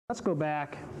Let's go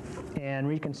back and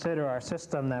reconsider our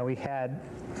system that we had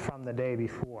from the day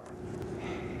before.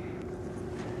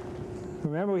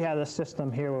 Remember, we had this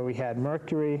system here where we had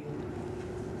mercury,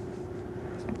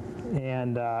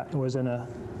 and it was in a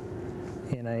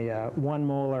 1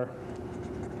 molar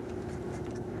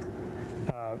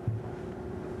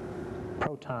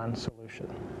proton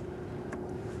solution.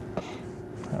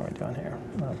 How are we doing here?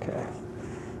 Okay.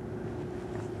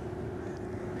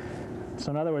 So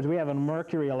in other words, we have a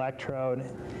mercury electrode,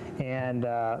 and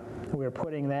we're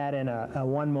putting that in a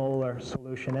 1 molar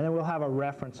solution, and then we'll have a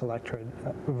reference electrode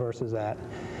versus that.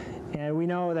 And we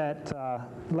know that,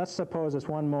 let's suppose it's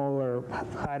 1 molar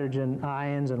hydrogen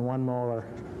ions and 1 molar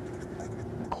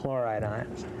chloride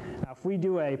ions. Now, if we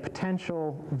do a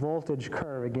potential voltage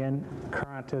curve, again,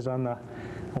 current is on the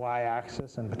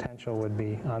y-axis and potential would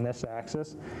be on this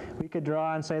axis, we could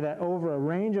draw and say that over a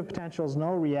range of potentials,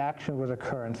 no reaction would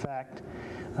occur. In fact,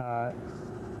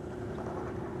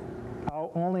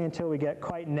 only until we get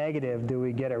quite negative do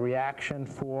we get a reaction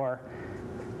for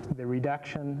the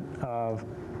reduction of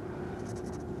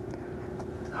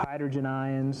hydrogen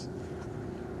ions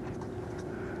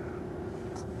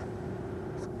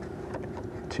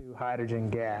to hydrogen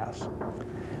gas.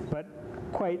 But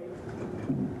quite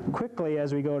quickly,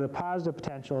 as we go to positive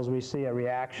potentials, we see a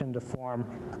reaction to form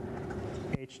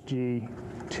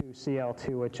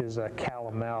Hg2Cl2, which is a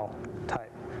calomel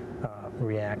type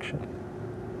reaction.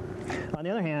 On the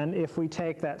other hand, if we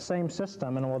take that same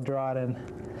system, and we'll draw it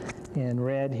in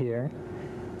red here,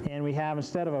 and we have,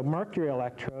 instead of a mercury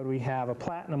electrode, we have a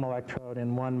platinum electrode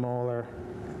in 1 molar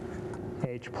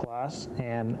H plus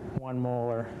and 1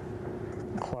 molar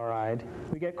chloride,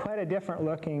 we get quite a different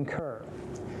looking curve.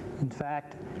 In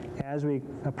fact, as we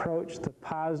approach the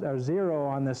zero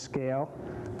on this scale,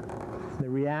 the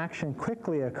reaction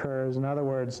quickly occurs. In other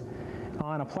words,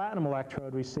 on a platinum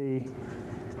electrode, we see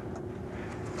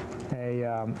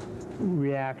a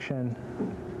reaction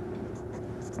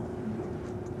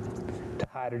to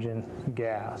hydrogen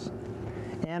gas.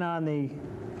 And on the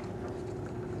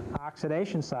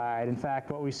oxidation side, in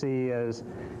fact, what we see is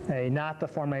not the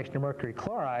formation of mercury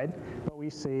chloride, but we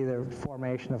see the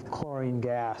formation of chlorine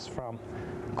gas from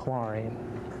chlorine.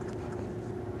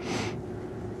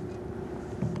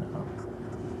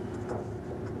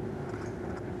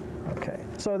 Okay,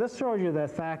 so this shows you the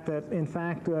fact that, in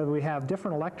fact, we have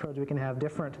different electrodes, we can have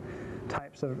different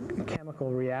types of chemical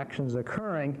reactions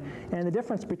occurring, and the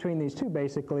difference between these two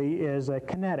basically is a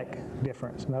kinetic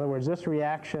difference. In other words, this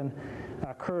reaction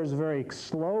occurs very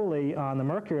slowly on the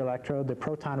mercury electrode, the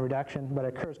proton reduction, but it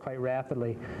occurs quite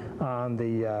rapidly on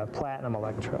the platinum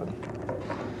electrode.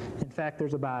 In fact,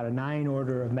 there's about a 9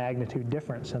 order of magnitude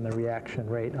difference in the reaction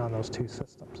rate on those two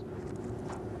systems.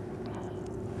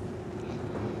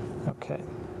 Okay.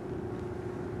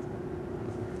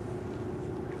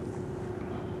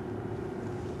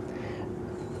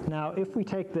 Now, if we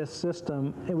take this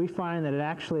system, we find that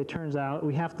it turns out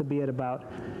we have to be at about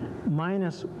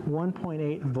minus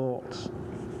 1.8 volts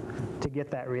to get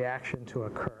that reaction to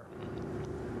occur.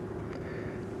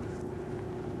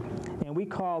 And we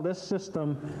call this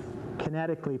system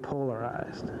kinetically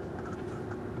polarized.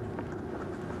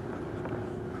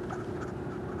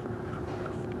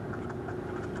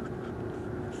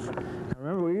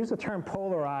 Remember, we use the term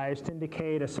polarized to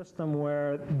indicate a system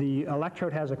where the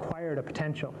electrode has acquired a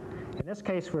potential. In this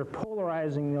case, we're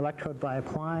polarizing the electrode by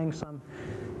applying some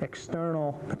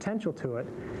external potential to it,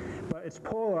 but it's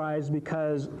polarized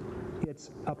because it's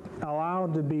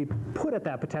allowed to be put at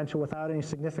that potential without any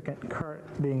significant current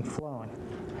being flowing.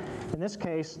 In this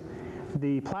case,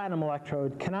 the platinum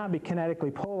electrode cannot be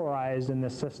kinetically polarized in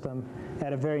this system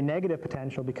at a very negative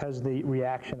potential because the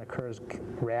reaction occurs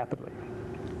rapidly.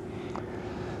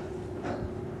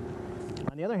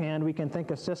 On the other hand, we can think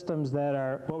of systems that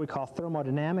are what we call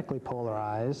thermodynamically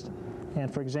polarized.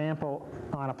 And for example,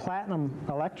 on a platinum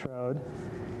electrode,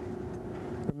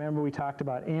 remember we talked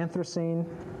about anthracene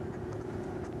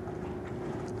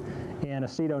and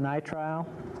acetonitrile.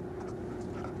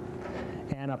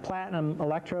 And a platinum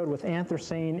electrode with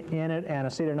anthracene in it and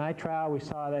acetonitrile, we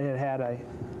saw that it had a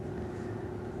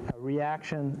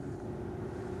reaction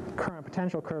current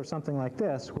potential curve something like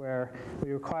this, where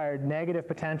we required negative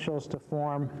potentials to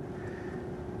form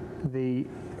the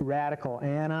radical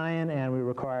anion, and we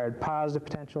required positive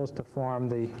potentials to form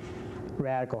the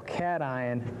radical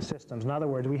cation systems. In other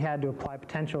words, we had to apply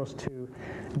potentials to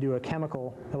do a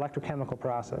electrochemical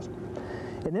process.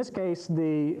 In this case,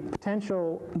 the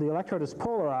electrode is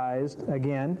polarized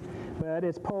again, but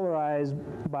it's polarized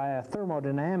by a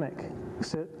thermodynamic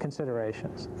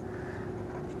considerations.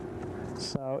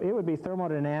 So it would be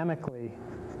thermodynamically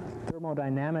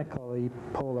thermodynamically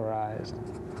polarized.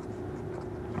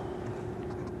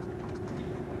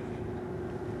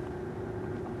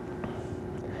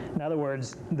 In other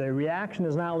words, the reaction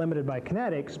is not limited by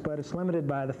kinetics, but it's limited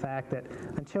by the fact that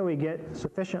until we get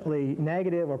sufficiently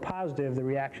negative or positive, the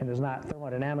reaction is not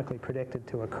thermodynamically predicted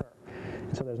to occur.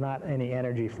 And so there's not any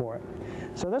energy for it.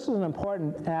 So this is an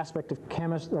important aspect of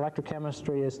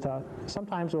electrochemistry, is to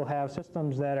sometimes we'll have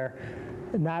systems that are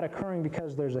not occurring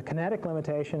because there's a kinetic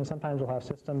limitation. Sometimes we'll have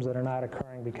systems that are not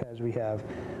occurring because we have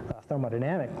a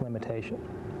thermodynamic limitation.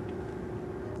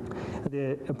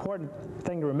 The important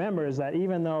thing to remember is that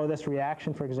even though this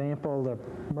reaction, for example, the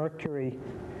mercury,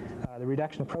 the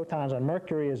reduction of protons on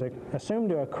mercury is assumed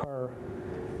to occur,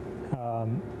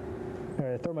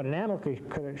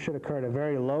 thermodynamically should occur at a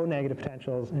very low negative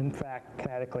potentials. In fact,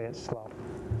 kinetically it's slow.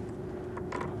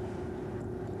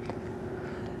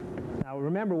 Now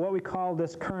remember what we called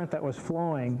this current that was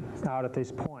flowing out at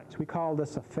these points. We call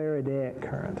this a Faradaic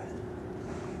current.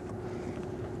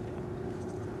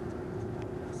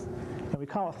 And we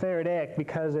call it Faradaic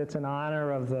because it's in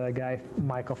honor of the guy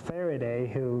Michael Faraday,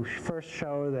 who first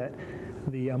showed that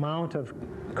the amount of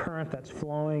current that's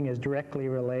flowing is directly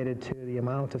related to the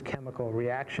amount of chemical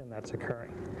reaction that's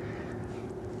occurring.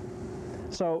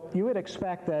 So you would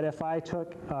expect that if I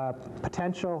took a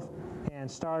potential and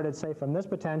started, say, from this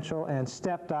potential and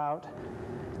stepped out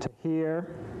to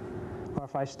here, or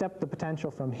if I stepped the potential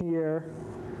from here,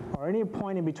 or any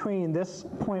point in between this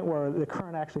point where the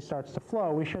current actually starts to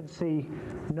flow, we should see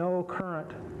no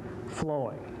current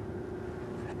flowing.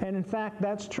 And in fact,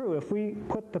 that's true. If we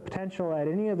put the potential at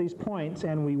any of these points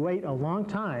and we wait a long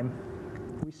time,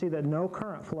 we see that no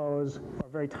current flows, or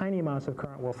very tiny amounts of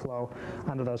current will flow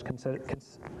under those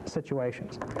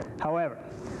situations. However,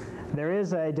 there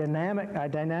is a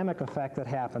dynamic effect that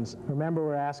happens. Remember,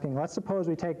 we're asking, let's suppose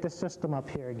we take this system up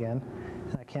here again,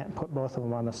 and I can't put both of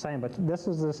them on the same, but this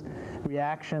is this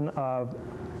reaction of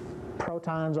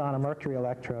protons on a mercury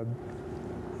electrode.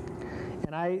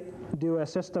 And I do a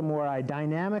system where I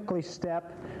dynamically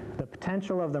step the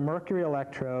potential of the mercury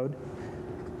electrode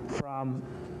from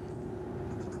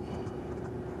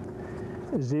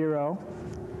 0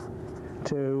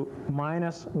 to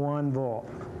 -1 volt.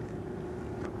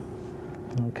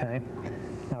 Okay.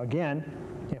 Now again,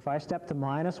 if I step to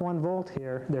 -1 volt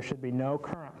here, there should be no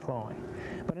current flowing.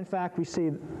 But in fact, we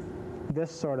see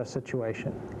this sort of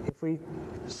situation. If we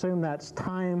assume that's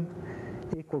time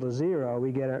equal to 0,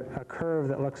 we get a curve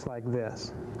that looks like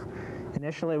this.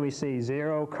 Initially, we see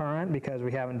 0 current because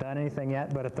we haven't done anything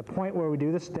yet, but at the point where we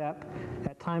do the step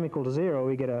at time equal to 0,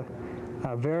 we get a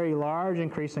very large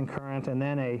increase in current and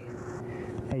then a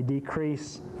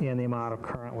decrease in the amount of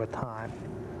current with time.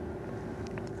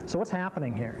 So what's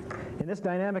happening here? In this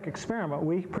dynamic experiment,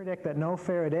 we predict that no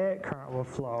Faradaic current will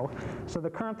flow, so the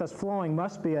current that's flowing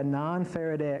must be a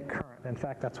non-Faradaic current. In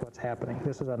fact, that's what's happening.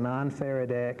 This is a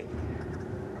non-Faradaic.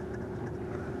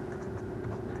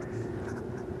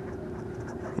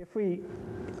 If we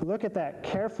look at that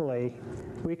carefully,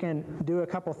 we can do a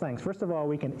couple things. First of all,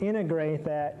 we can integrate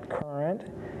that current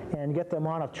and get the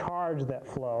amount of charge that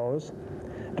flows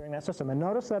during that system. And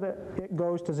notice that it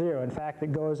goes to 0. In fact,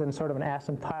 it goes in sort of an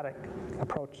asymptotic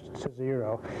approach to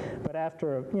 0. But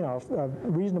after a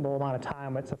reasonable amount of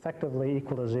time, it's effectively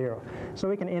equal to 0. So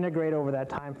we can integrate over that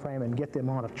time frame and get the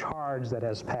amount of charge that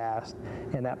has passed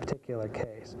in that particular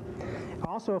case.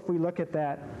 Also, if we look at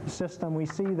that system, we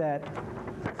see that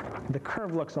the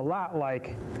curve looks a lot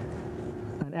like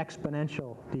an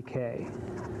exponential decay.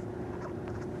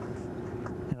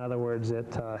 In other words,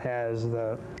 it has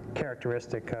the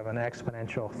characteristic of an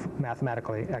exponential,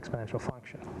 mathematically exponential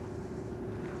function.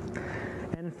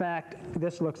 And in fact,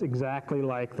 this looks exactly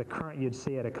like the current you'd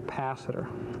see at a capacitor.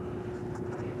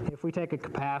 If we take a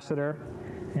capacitor,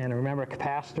 and remember, a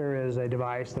capacitor is a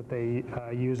device that they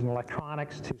use in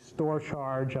electronics to store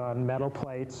charge on metal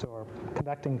plates or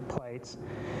conducting plates.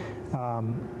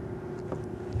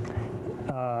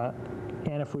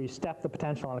 And if we step the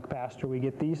potential on a capacitor, we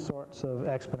get these sorts of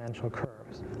exponential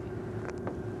curves.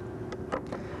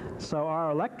 So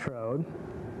our electrode,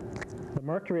 the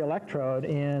mercury electrode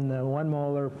in the 1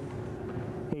 molar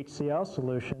HCl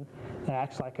solution,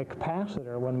 acts like a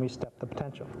capacitor when we step the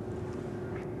potential.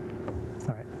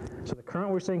 All right. So the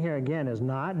current we're seeing here again is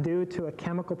not due to a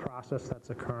chemical process that's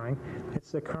occurring.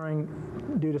 It's occurring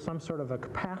due to some sort of a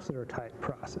capacitor type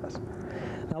process.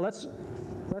 Now let's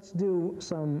do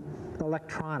some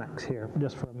electronics here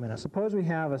just for a minute. Suppose we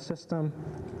have a system,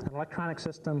 an electronic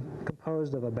system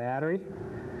composed of a battery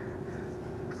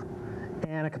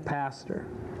and a capacitor,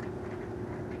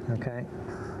 okay,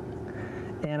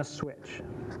 and a switch.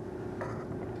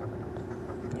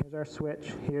 Here's our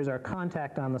switch. Here's our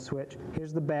contact on the switch.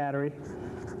 Here's the battery.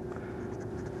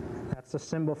 That's the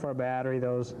symbol for a battery,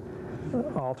 those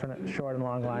alternate short and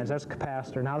long lines. That's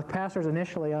capacitor. Now the capacitor is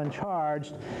initially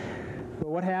uncharged, but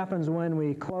what happens when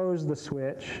we close the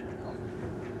switch?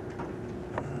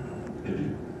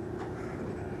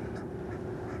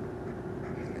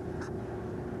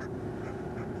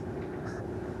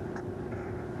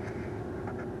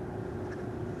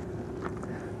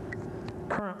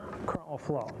 Current will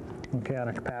flow, okay, on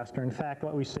a capacitor. In fact,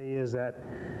 what we see is that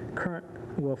current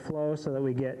will flow so that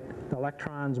we get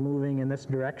electrons moving in this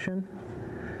direction,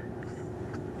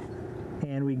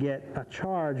 and we get a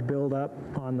charge build up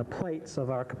on the plates of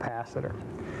our capacitor.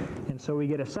 And so we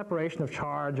get a separation of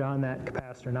charge on that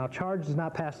capacitor. Now, charge does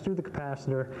not pass through the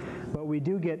capacitor, but we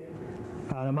do get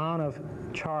an amount of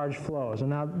charge flows. And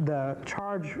now the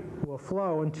charge will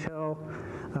flow until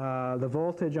the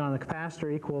voltage on the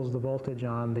capacitor equals the voltage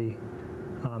on the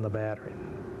battery.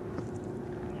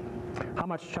 How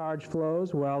much charge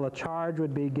flows? Well, the charge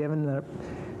would be given the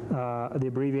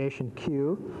abbreviation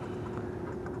Q.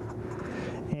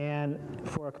 And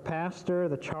for a capacitor,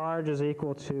 the charge is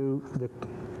equal to the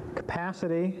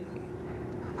capacity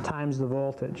times the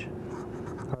voltage,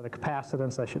 or the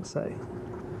capacitance, I should say.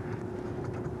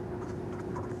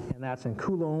 And that's in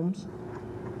coulombs.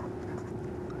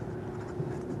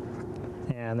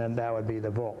 And then that would be the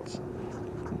volts,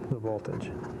 the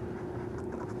voltage.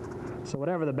 So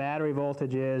whatever the battery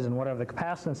voltage is and whatever the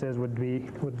capacitance is would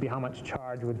be how much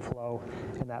charge would flow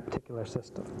in that particular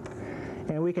system.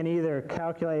 And we can either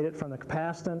calculate it from the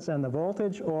capacitance and the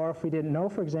voltage, or if we didn't know,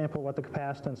 for example, what the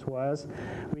capacitance was,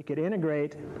 we could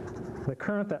integrate the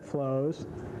current that flows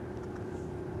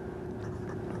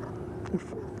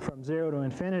from 0 to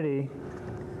infinity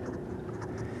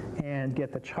and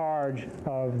get the charge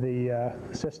of the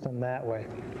system that way.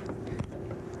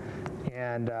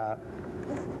 And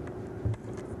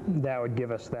that would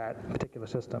give us that particular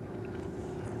system.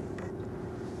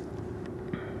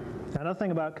 Another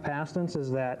thing about capacitance is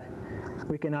that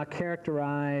we can now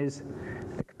characterize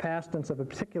the capacitance of a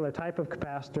particular type of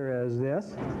capacitor as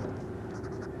this,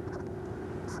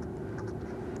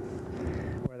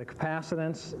 where the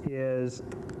capacitance is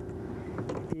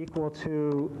equal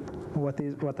to what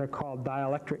they're called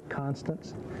dielectric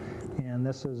constants, and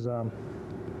this is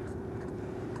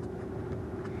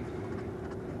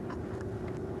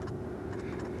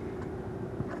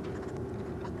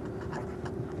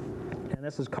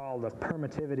this is called the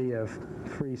permittivity of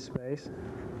free space.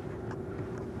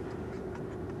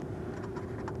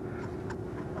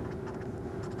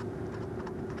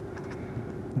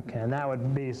 Okay, and that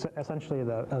would be essentially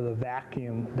the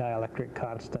vacuum dielectric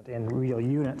constant in real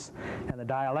units. And the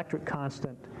dielectric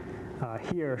constant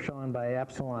here, shown by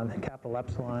epsilon, capital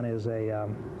epsilon, is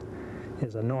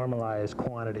a normalized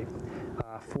quantity.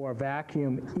 For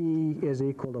vacuum, E is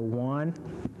equal to 1.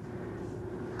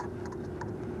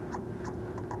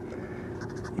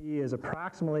 E is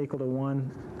approximately equal to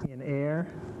 1 in air.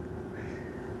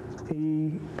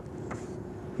 E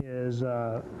is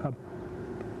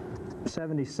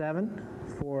 77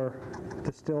 for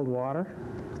distilled water.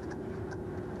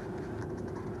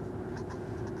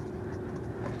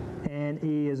 And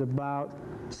E is about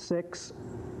 6,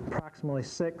 approximately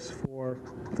 6 for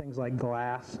things like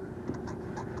glass.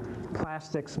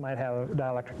 Plastics might have a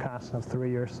dielectric constant of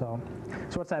 3 or so.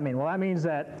 So what's that mean? Well, that means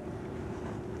that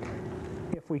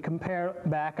if we compare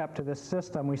back up to this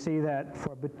system, we see that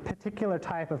for a particular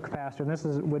type of capacitor, and this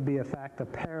would be in fact a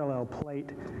parallel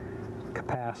plate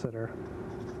capacitor,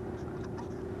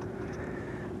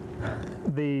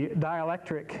 the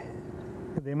dielectric,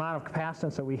 the amount of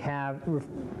capacitance that we have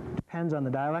depends on the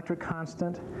dielectric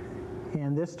constant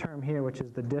and this term here, which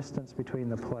is the distance between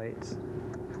the plates.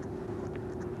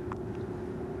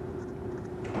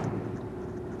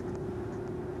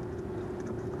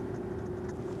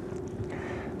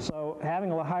 So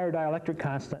having a higher dielectric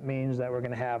constant means that we're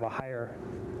going to have a higher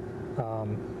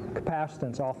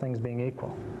capacitance, all things being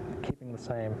equal, keeping the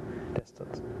same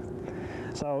distance.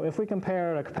 So if we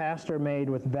compare a capacitor made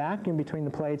with vacuum between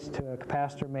the plates to a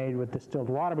capacitor made with distilled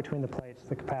water between the plates,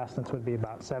 the capacitance would be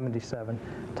about 77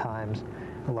 times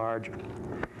larger.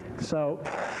 So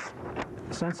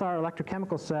since our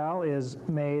electrochemical cell is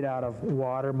made out of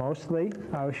water mostly,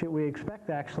 we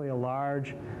expect actually a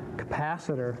large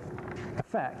capacitor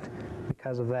effect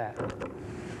because of that.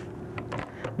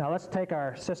 Now let's take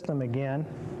our system again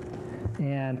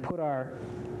and put our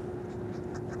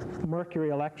mercury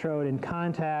electrode in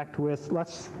contact with,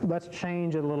 let's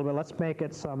change it a little bit. Let's make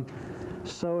it some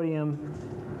sodium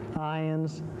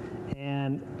ions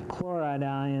and chloride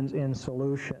ions in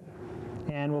solution.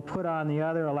 And we'll put on the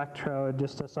other electrode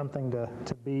just as something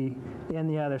to be in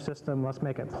the other system. Let's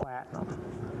make it platinum.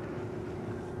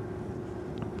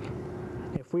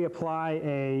 If we apply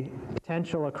a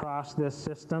potential across this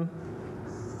system,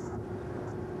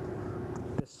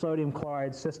 this sodium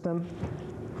chloride system,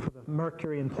 for the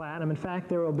mercury and platinum. In fact,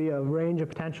 there will be a range of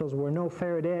potentials where no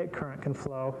Faradaic current can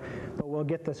flow, but we'll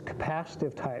get this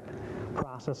capacitive type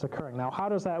process occurring. Now, how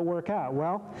does that work out?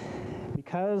 Well,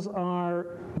 because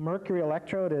our mercury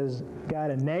electrode has got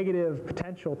a negative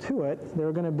potential to it,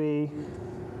 there's going to be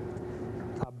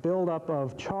a buildup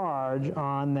of charge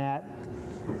on that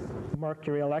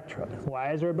mercury electrode.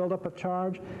 Why is there a buildup of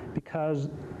charge? Because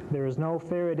there is no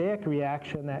Faradaic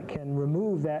reaction that can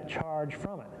remove that charge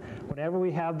from it. Whenever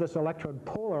we have this electrode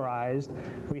polarized,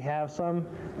 we have some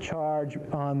charge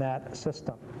on that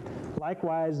system.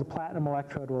 Likewise, the platinum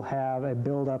electrode will have a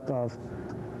buildup of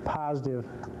positive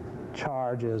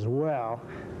charge as well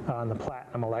on the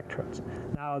platinum electrodes.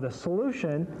 Now, the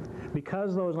solution,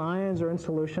 because those ions are in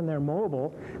solution, they're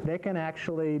mobile, they can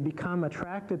actually become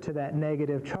attracted to that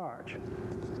negative charge.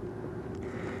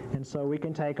 And so we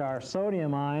can take our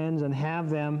sodium ions and have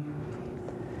them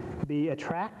be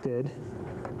attracted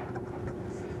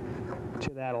to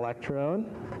that electrode.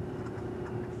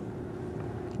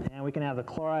 And we can have the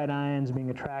chloride ions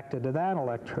being attracted to that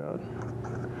electrode.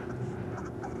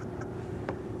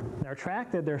 They're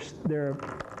attracted, they're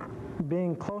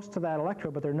being close to that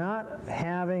electrode, but they're not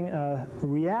having a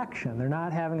reaction. They're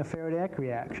not having a Faradaic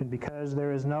reaction because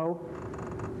there is not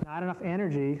enough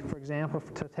energy, for example,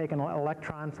 to take an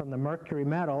electron from the mercury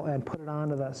metal and put it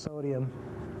onto that sodium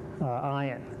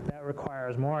ion. That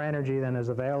requires more energy than is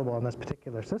available in this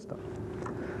particular system.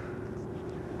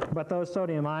 But those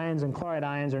sodium ions and chloride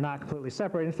ions are not completely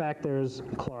separate. In fact, there's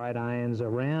chloride ions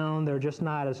around. They're just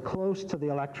not as close to the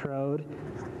electrode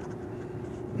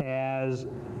as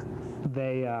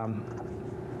they are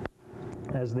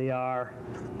as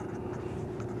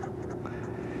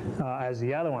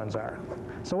the other ones are.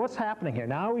 So what's happening here?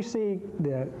 Now we see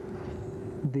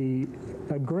the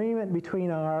agreement between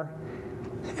our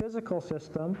physical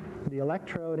system, the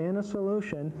electrode in a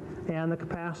solution, and the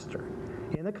capacitor.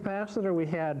 In the capacitor, we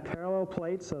had parallel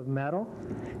plates of metal.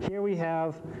 Here we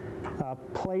have a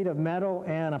plate of metal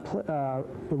and a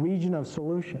region of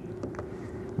solution.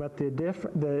 But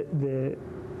the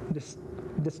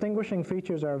distinguishing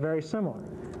features are very similar.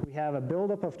 We have a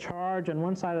buildup of charge on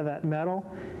one side of that metal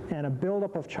and a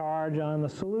buildup of charge on the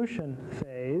solution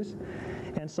phase.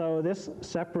 And so this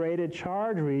separated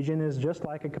charge region is just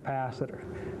like a capacitor.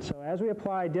 So as we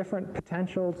apply different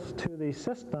potentials to the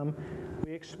system,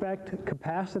 we expect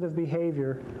capacitive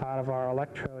behavior out of our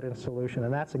electrode in solution,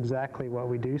 and that's exactly what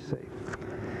we do see.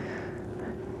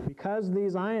 Because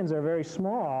these ions are very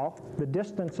small, the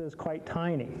distance is quite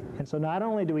tiny. And so not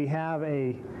only do we have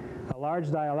a large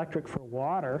dielectric for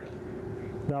water,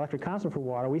 dielectric constant for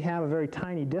water, we have a very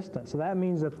tiny distance. So that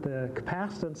means that the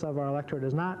capacitance of our electrode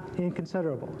is not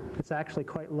inconsiderable. It's actually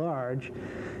quite large,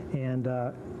 and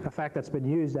a fact that's been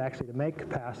used actually to make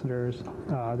capacitors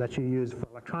that you use for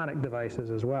electronic devices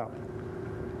as well.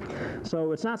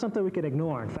 So it's not something we can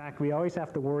ignore. In fact, we always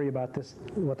have to worry about this,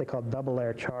 what they call double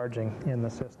layer charging in the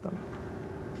system.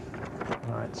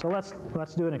 All right, so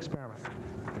let's do an experiment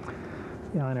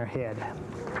on our head.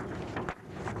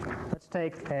 Let's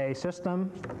take a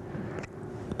system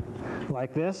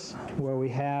like this, where we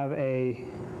have a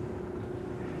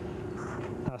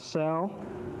cell,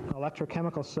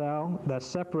 electrochemical cell, that's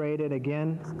separated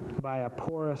again by a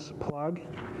porous plug.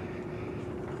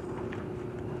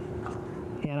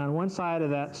 And on one side of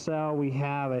that cell, we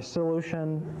have a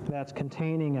solution that's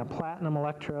containing a platinum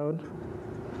electrode.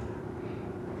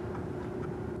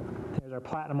 Here's our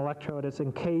platinum electrode. It's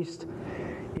encased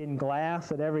in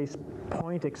glass at every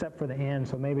point except for the end,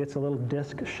 so maybe it's a little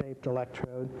disc-shaped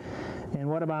electrode. And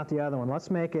what about the other one?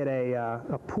 Let's make it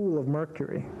a pool of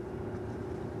mercury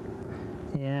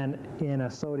and in a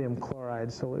sodium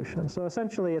chloride solution. So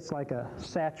essentially it's like a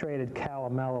saturated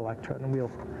calomel electrode, and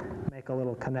we'll make a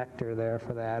little connector there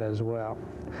for that as well.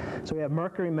 So we have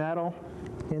mercury metal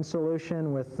in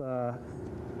solution with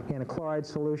in a chloride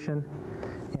solution,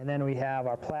 and then we have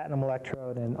our platinum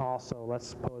electrode, and also let's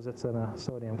suppose it's in a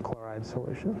sodium chloride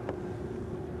solution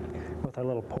with a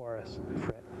little porous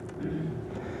frit.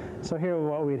 So here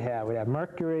what we'd have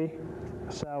mercury,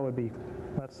 cell would be,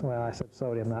 well, I said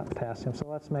sodium, not potassium, so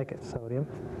let's make it sodium.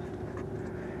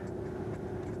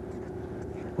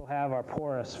 We'll have our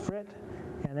porous frit,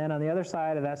 and then on the other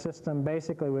side of that system,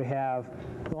 basically we have,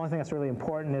 the only thing that's really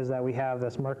important is that we have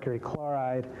this mercury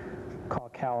chloride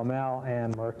called calomel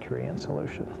and mercury in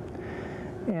solution.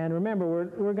 And remember,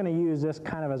 we're going to use this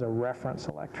kind of as a reference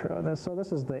electrode. And so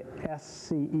this is the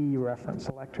SCE reference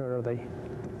electrode, or the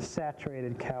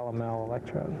saturated calomel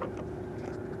electrode.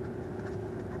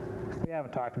 We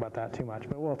haven't talked about that too much,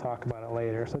 but we'll talk about it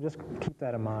later, so just keep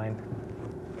that in mind.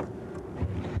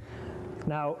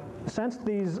 Now, since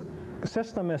these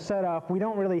system is set up, we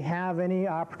don't really have any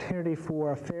opportunity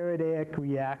for Faradaic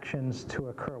reactions to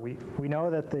occur. We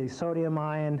know that the sodium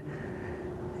ion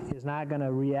is not going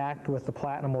to react with the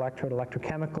platinum electrode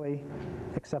electrochemically,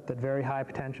 except at very high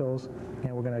potentials,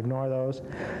 and we're going to ignore those.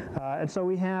 And so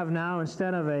we have now,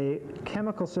 instead of a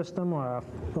chemical system or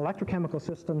an electrochemical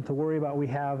system to worry about, we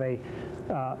have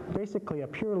basically a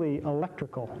purely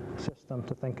electrical system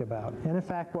to think about. And in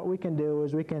fact, what we can do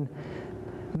is we can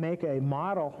make a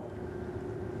model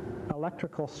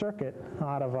electrical circuit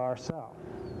out of our cell.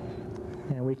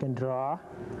 And we can draw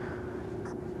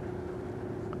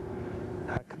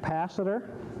a capacitor,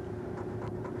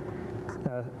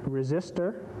 a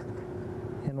resistor,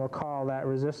 and we'll call that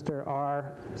resistor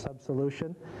R sub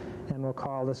solution, and we'll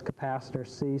call this capacitor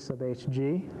C sub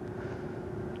Hg.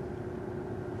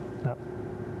 No.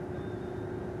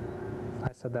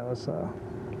 I said that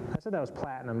was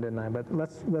platinum, didn't I? But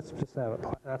let's just have it.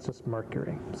 That's just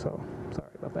mercury. So sorry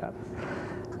about that.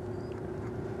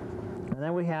 And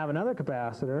then we have another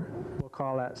capacitor. We'll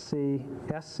call that C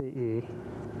SCE.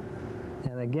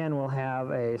 And again, we'll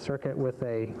have a circuit with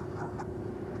a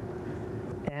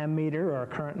ammeter, or a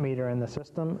current meter in the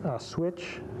system, a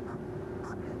switch,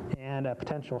 and a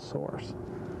potential source.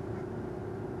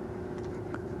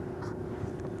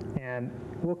 And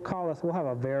we'll have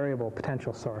a variable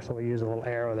potential source, so we'll use a little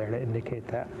arrow there to indicate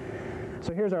that.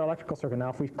 So here's our electrical circuit. Now,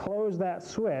 if we close that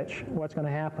switch, what's going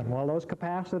to happen? Well, those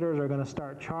capacitors are going to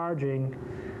start charging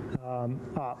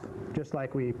up, just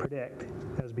like we predict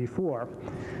as before.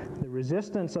 The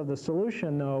resistance of the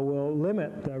solution, though, will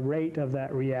limit the rate of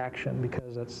that reaction,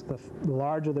 because it's the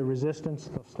larger the resistance,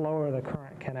 the slower the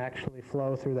current can actually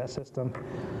flow through that system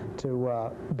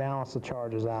to balance the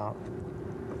charges out.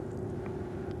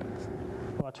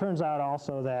 Well, it turns out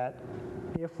also that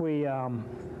if we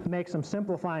make some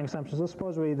simplifying assumptions, let's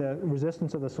suppose the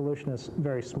resistance of the solution is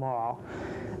very small,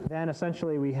 then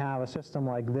essentially we have a system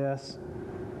like this,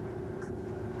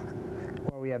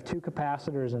 where we have two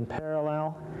capacitors in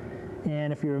parallel.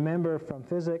 And if you remember from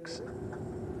physics,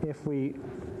 if we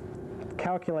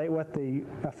calculate what the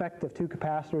effect of two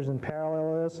capacitors in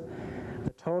parallel is,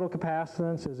 the total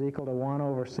capacitance is equal to 1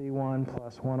 over C1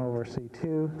 plus 1 over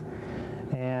C2.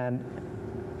 And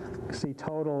C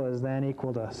total is then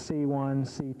equal to C1,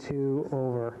 C2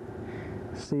 over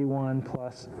C1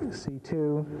 plus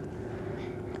C2.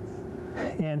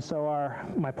 And so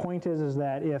my point is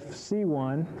that if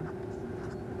C1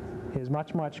 is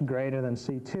much, much greater than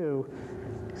C2,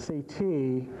 CT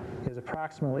is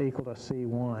approximately equal to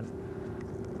C1.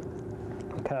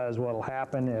 Because what will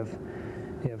happen if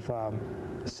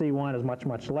C1 is much,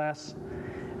 much less,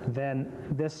 then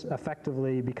this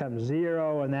effectively becomes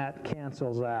 0, and that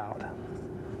cancels out.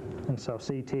 And so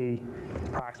CT is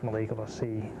approximately equal to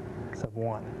C sub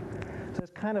 1. So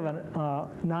it's kind of a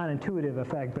non-intuitive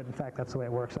effect, but in fact that's the way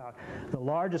it works out. The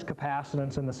largest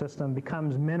capacitance in the system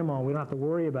becomes minimal. We don't have to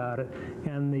worry about it.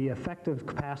 And the effective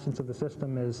capacitance of the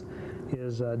system is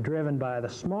driven by the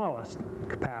smallest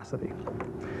capacity.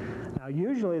 Now,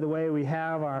 usually the way we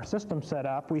have our system set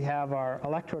up, we have our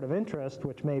electrode of interest,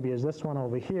 which maybe is this one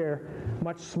over here,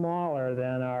 much smaller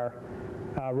than our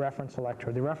reference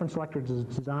electrode. The reference electrode is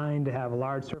designed to have a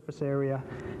large surface area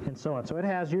and so on. So it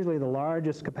has usually the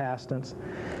largest capacitance.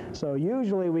 So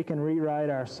usually we can rewrite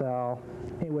our cell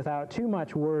without too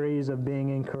much worries of being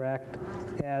incorrect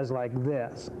as like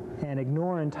this, and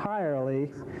ignore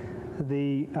entirely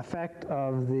the effect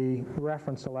of the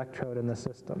reference electrode in the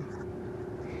system.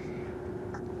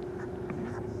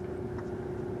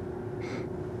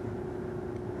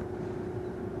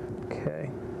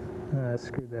 Okay, I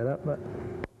screwed that up, but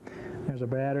there's a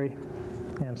battery,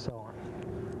 and so on.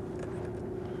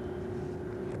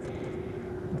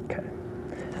 Okay,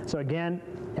 so again,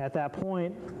 at that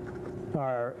point,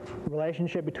 our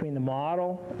relationship between the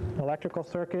model electrical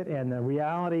circuit and the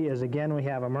reality is, again, we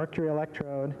have a mercury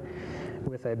electrode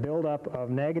with a buildup of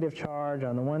negative charge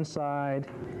on the one side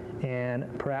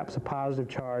and perhaps a positive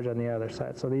charge on the other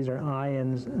side. So these are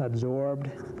ions absorbed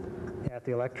at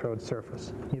the electrode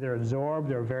surface, either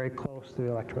absorbed or very close to the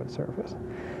electrode surface.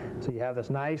 So you have this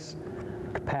nice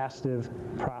capacitive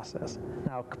process.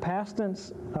 Now,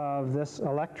 capacitance of this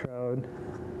electrode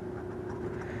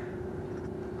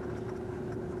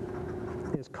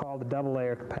is called the double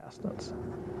layer capacitance.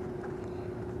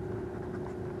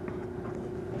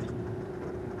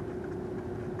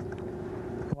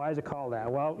 Why is it called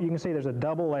that? Well, you can see there's a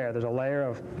double layer. There's a layer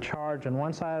of charge on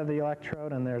one side of the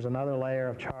electrode, and there's another layer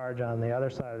of charge on the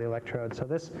other side of the electrode. So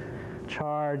this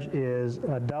charge is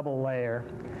a double layer.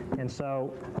 And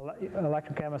so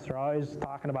electrochemists are always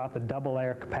talking about the double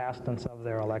layer capacitance of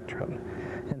their electrode.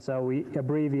 And so we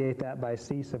abbreviate that by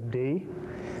C sub D.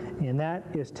 And that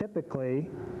is typically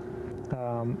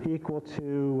equal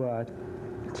to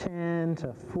 10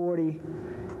 to 40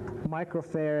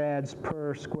 microfarads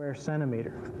per square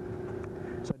centimeter.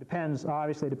 So it depends,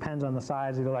 obviously depends on the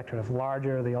size of the electrode. If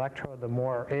larger the electrode, the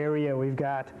more area we've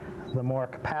got, the more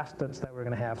capacitance that we're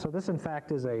going to have. So this in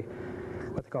fact is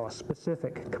what they call a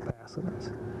specific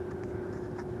capacitance,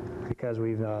 because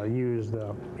we've used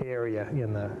the area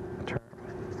in the term.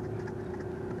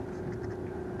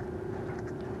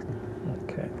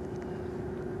 Okay.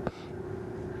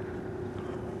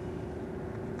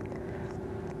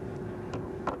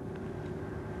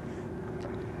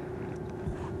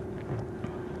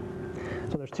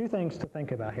 So there's two things to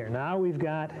think about here. Now we've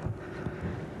got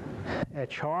a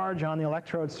charge on the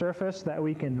electrode surface that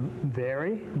we can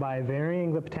vary by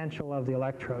varying the potential of the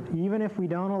electrode. Even if we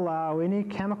don't allow any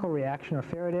chemical reaction or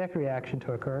Faradaic reaction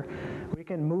to occur, we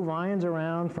can move ions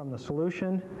around from the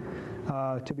solution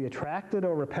to be attracted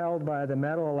or repelled by the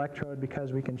metal electrode,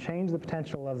 because we can change the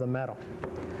potential of the metal.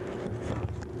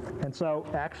 And so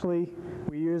actually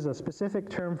we use a specific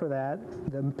term for that.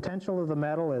 The potential of the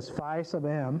metal is phi sub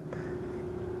m.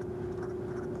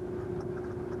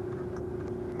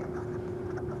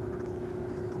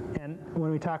 When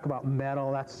we talk about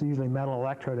metal, that's usually metal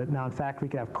electrode. Now, in fact, we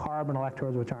could have carbon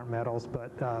electrodes, which aren't metals,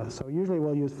 but so usually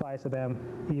we'll use phi sub m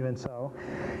even so.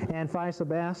 And phi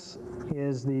sub s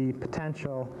is the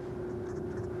potential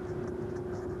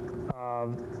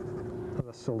of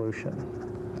the solution.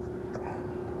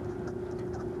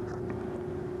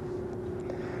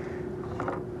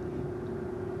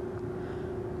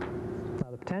 Now,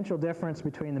 the potential difference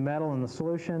between the metal and the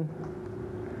solution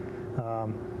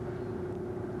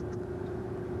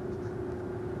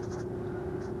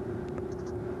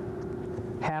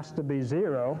has to be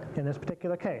zero in this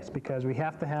particular case, because we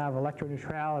have to have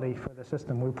electroneutrality for the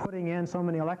system. We're putting in so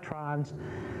many electrons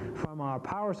from our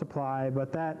power supply,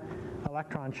 but that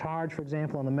electron charge, for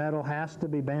example, on the metal has to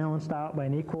be balanced out by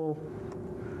an equal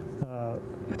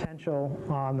potential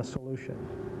on the solution.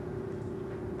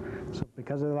 So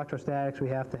because of the electrostatics, we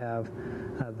have to have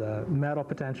the metal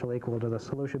potential equal to the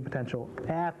solution potential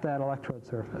at that electrode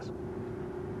surface.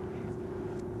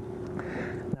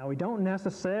 Now, we don't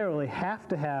necessarily have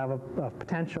to have a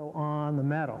potential on the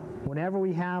metal. Whenever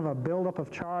we have a buildup of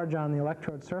charge on the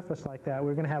electrode surface like that,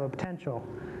 we're going to have a potential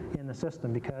in the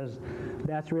system, because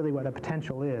that's really what a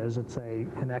potential is. It's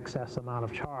an excess amount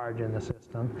of charge in the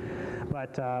system.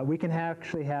 But we can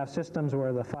actually have systems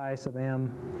where the phi sub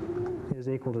m is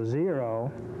equal to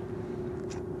 0.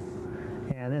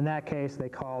 And in that case, they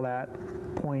call that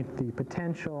point the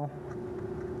potential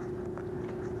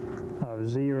of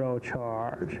zero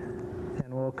charge,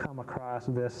 and we'll come across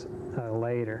this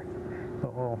later,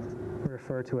 but we'll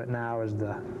refer to it now as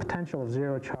the potential of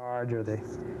zero charge, or the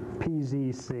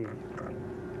PZC.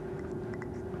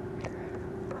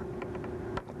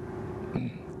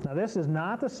 Now this is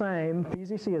not the same,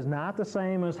 PZC is not the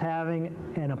same as having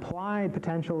an applied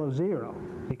potential of 0,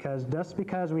 because just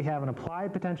because we have an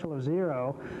applied potential of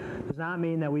 0 does not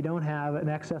mean that we don't have an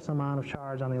excess amount of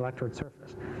charge on the electrode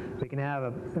surface. We can have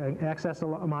an excess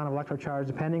amount of electrode charge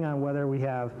depending on whether we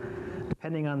have,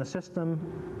 depending on the system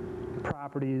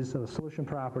properties, the solution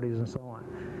properties, and so on.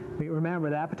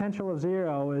 Remember, that potential of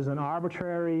 0 is an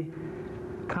arbitrary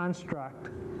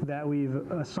construct that we've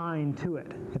assigned to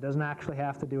it. It doesn't actually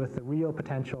have to do with the real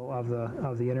potential of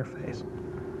the interface.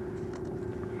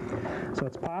 So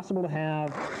it's possible to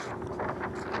have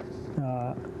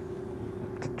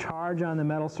charge on the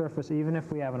metal surface even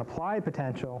if we have an applied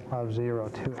potential of 0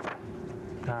 to it.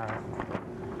 All right.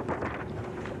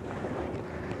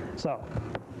 So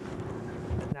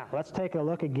now let's take a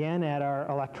look again at our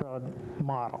electrode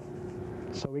model.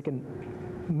 So we can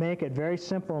make it very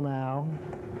simple now.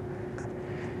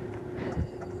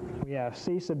 We have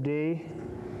C sub D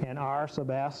and R sub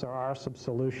S, or R sub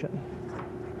solution.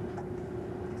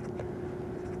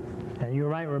 And you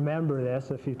might remember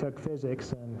this if you took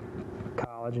physics in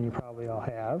college, and you probably all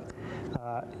have.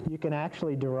 You can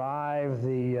actually derive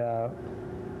the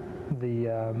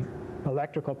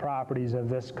electrical properties of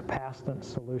this capacitance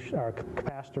solution, or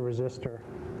capacitor resistor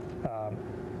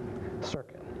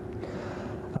circuit.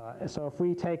 So if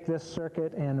we take this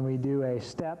circuit and we do a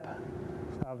step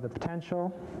of the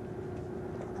potential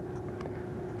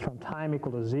from time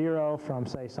equal to 0, from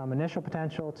say some initial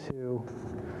potential to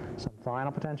some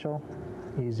final potential,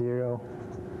 E0,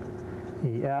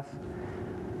 EF.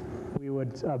 We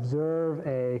would observe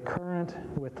a current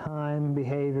with time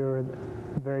behavior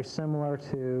very similar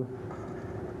to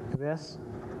this.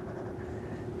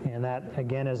 And that,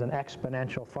 again, is an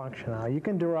exponential function. Now, you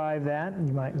can derive that.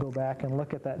 You might go back and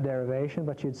look at that derivation,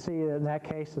 but you'd see that in that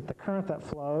case that the current that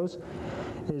flows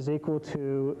is equal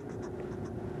to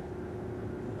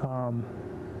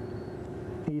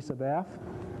E sub f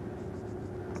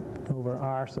over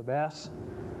R sub s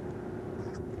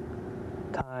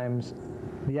times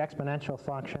the exponential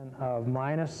function of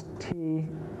minus t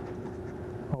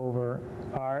over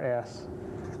Rs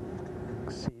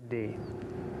CD.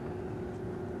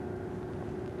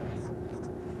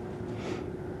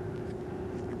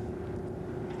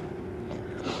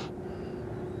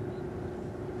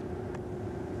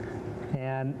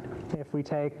 And if we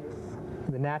take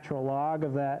the natural log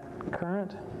of that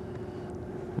current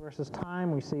versus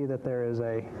time, we see that there is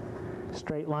a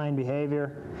straight line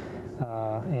behavior,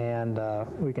 and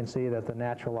we can see that the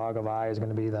natural log of I is going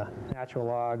to be the natural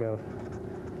log of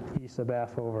E sub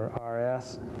f over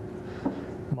Rs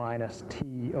minus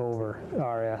t over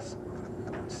Rs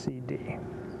CD.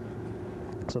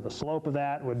 So the slope of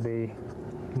that would be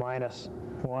minus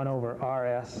 1 over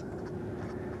Rs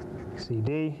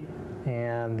CD,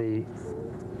 and the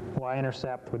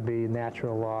y-intercept would be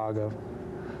natural log of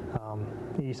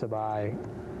E sub I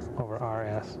over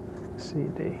Rs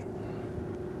CD.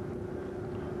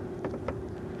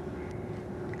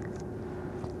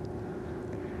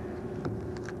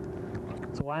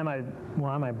 So why am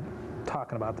I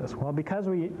talking about this? Well, because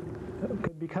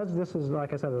this is,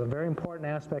 like I said, is a very important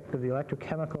aspect of the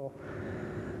electrochemical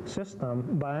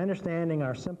system. By understanding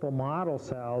our simple model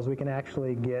cells, we can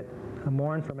actually get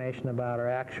more information about our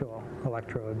actual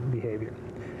electrode behavior.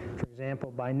 For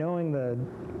example, by knowing the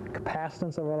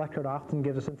capacitance of our electrode often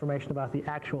gives us information about the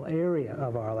actual area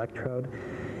of our electrode,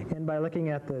 and by looking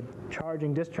at the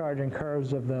charging-discharging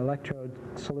curves of the electrode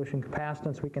solution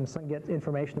capacitance, we can get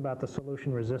information about the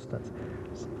solution resistance,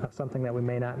 something that we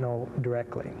may not know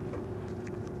directly.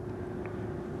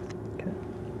 Okay.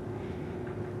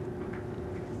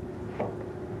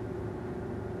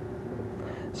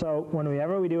 So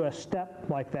whenever we do a step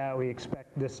like that, we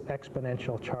expect this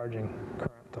exponential charging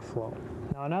current to flow.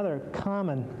 Now, another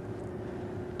common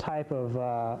type of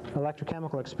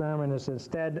electrochemical experiment is,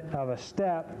 instead of a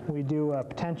step, we do a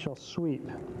potential sweep,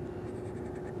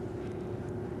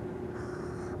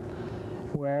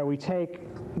 where we take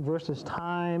versus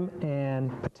time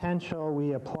and potential,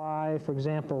 we apply, for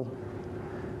example,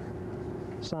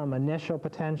 some initial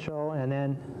potential, and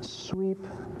then sweep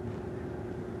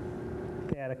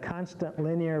at a constant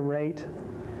linear rate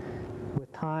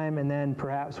with time, and then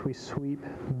perhaps we sweep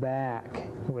back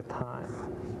with time.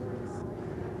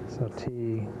 So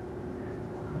T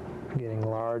getting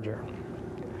larger.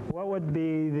 What would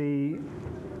be the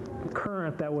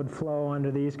current that would flow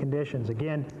under these conditions?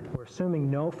 Again, we're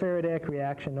assuming no Faradaic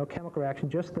reaction, no chemical reaction,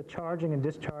 just the charging and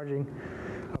discharging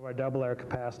of our double layer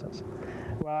capacitance.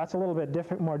 Well, that's a little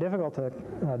bit more difficult to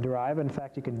derive. In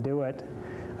fact, you can do it.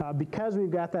 Because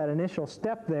we've got that initial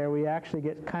step there, we actually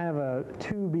get kind of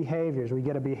two behaviors. We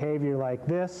get a behavior like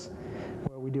this,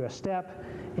 where we do a step,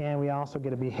 and we also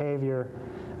get a behavior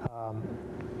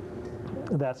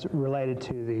that's related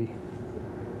to the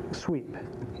sweep.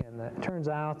 And it turns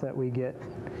out that we get,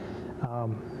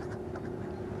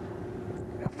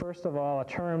 first of all, a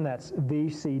term that's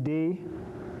VCD.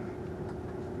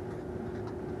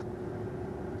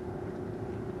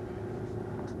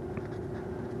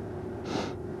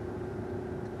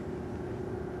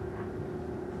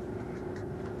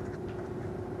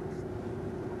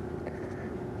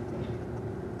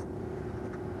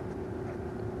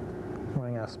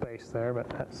 Space there, but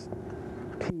that's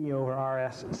P over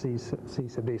Rs C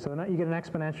sub D. So you get an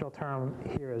exponential term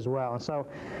here as well. And so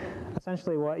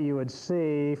essentially what you would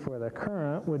see for the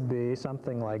current would be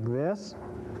something like this,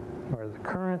 or the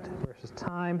current versus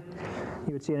time.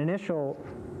 You would see an initial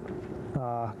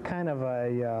kind of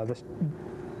this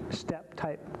step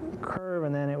type curve,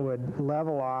 and then it would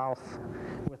level off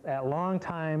with at long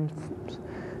time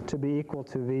to be equal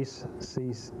to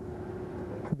VCD.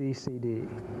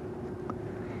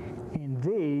 And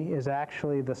V is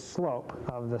actually the slope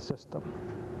of the system.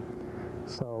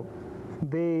 So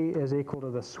V is equal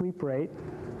to the sweep rate.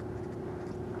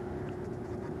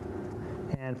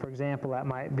 And for example, that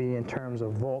might be in terms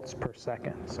of volts per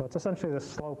second. So it's essentially the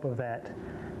slope of that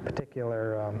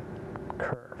particular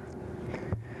curve.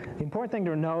 The important thing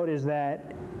to note is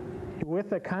that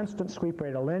with a constant sweep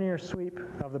rate, a linear sweep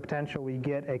of the potential, we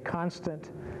get a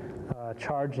constant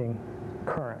charging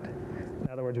current. In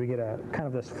other words, we get a kind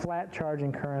of this flat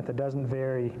charging current that doesn't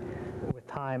vary with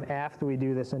time after we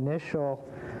do this initial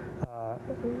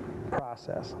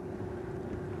process.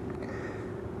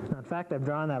 Now, in fact, I've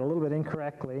drawn that a little bit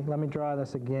incorrectly. Let me draw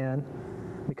this again,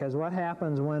 because what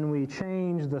happens when we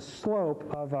change the slope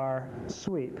of our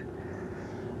sweep?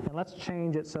 And let's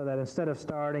change it so that instead of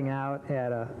starting out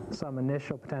at some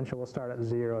initial potential, we'll start at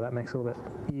 0. That makes it a little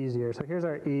bit easier. So here's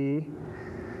our E.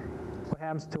 What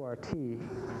happens to our T?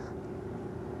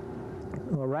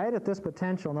 Well, right at this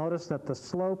potential, notice that the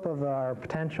slope of our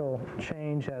potential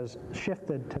change has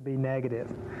shifted to be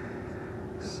negative.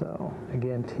 So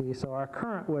again, T. So our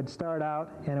current would start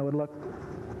out, and it would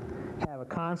have a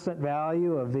constant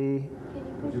value of V.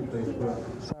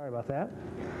 Sorry about that.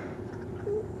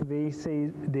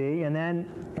 VCD, and then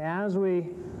as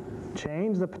we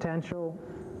change the potential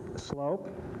slope,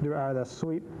 or the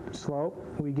sweep slope,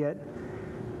 we get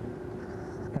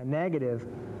a negative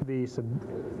V sub,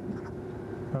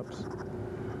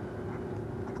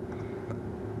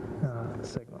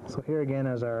 signal. So here again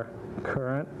is our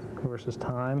current versus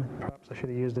time. Perhaps I should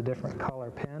have used a different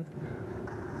color pen.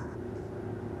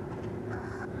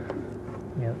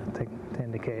 Yeah, to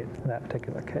indicate that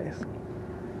particular case.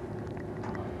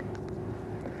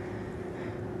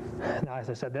 Now, as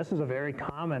I said, this is a very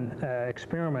common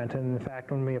experiment, and in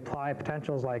fact, when we apply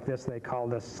potentials like this, they call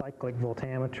this cyclic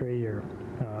voltammetry, or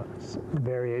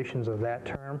variations of that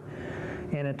term.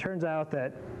 And it turns out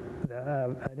that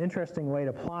an interesting way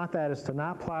to plot that is to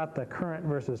not plot the current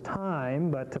versus time,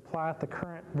 but to plot the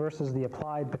current versus the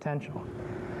applied potential.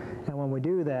 And when we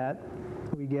do that,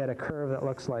 we get a curve that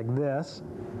looks like this,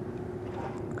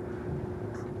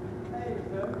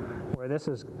 where this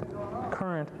is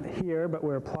current here, but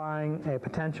we're applying a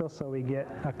potential, so we get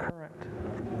a current,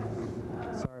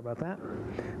 sorry about that,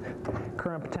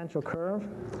 current potential curve.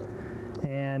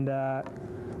 And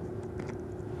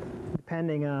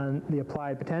depending on the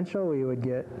applied potential, we would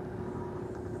get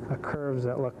curves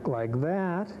that look like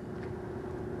that.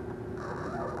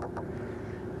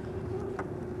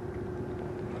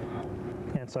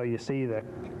 And so you see the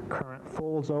current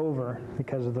folds over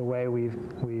because of the way we've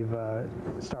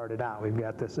started out. We've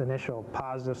got this initial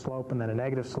positive slope and then a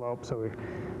negative slope, so we're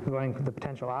going the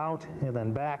potential out and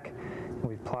then back, and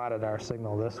we've plotted our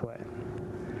signal this way.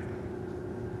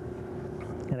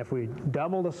 And if we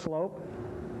double the slope,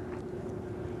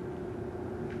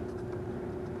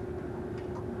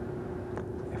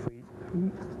 if we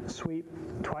sweep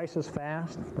twice as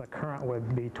fast, the current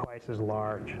would be twice as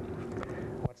large.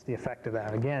 What's the effect of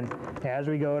that? Again, as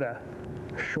we go to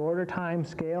shorter time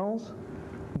scales,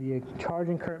 the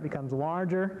charging current becomes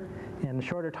larger, and the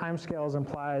shorter time scales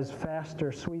implies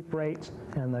faster sweep rates,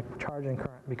 and the charging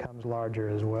current becomes larger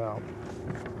as well.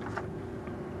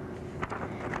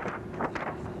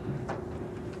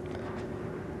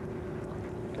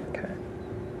 Okay.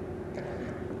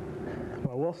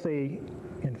 Well, we'll see.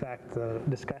 In fact, the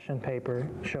discussion paper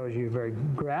shows you very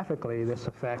graphically this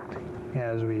effect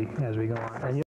as we go on. And